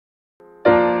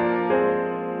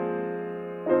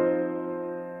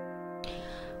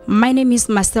My name is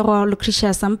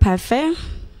Masego Samphafe.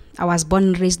 I was born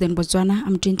and raised in Botswana.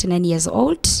 I'm 29 years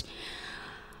old.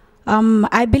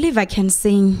 I believe I can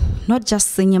sing, not just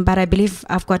singing, but I believe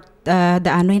I've got the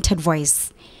anointed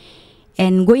voice.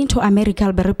 And going to America,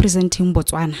 I'll be representing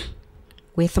Botswana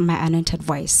with my anointed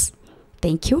voice.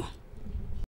 Thank you.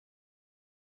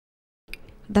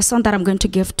 The song that I'm going to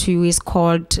give to you is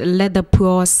called Let the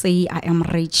Poor Say I Am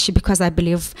Rich, because I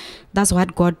believe that's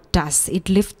what God does. It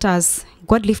lifts us,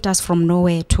 God lifts us from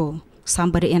nowhere to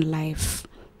somebody in life.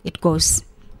 It goes,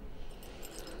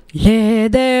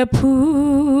 let the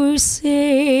poor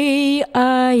say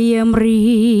I am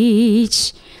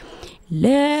rich.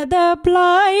 Let the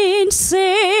blind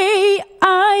say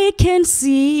I can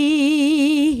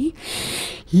see.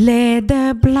 Let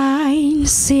the blind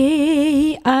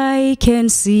say I can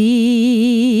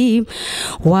see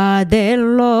what the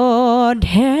Lord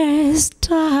has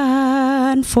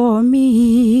done for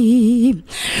me.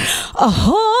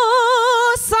 Hosanna,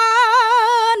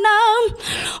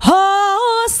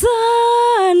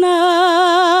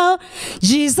 Hosanna,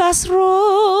 Jesus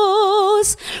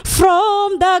rose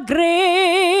from the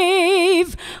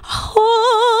grave. Hosanna,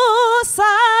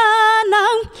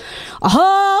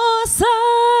 Hosanna,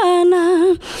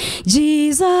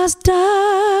 Jesus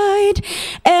died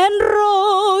and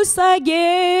rose again.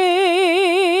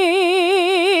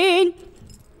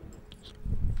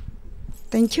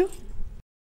 Thank you.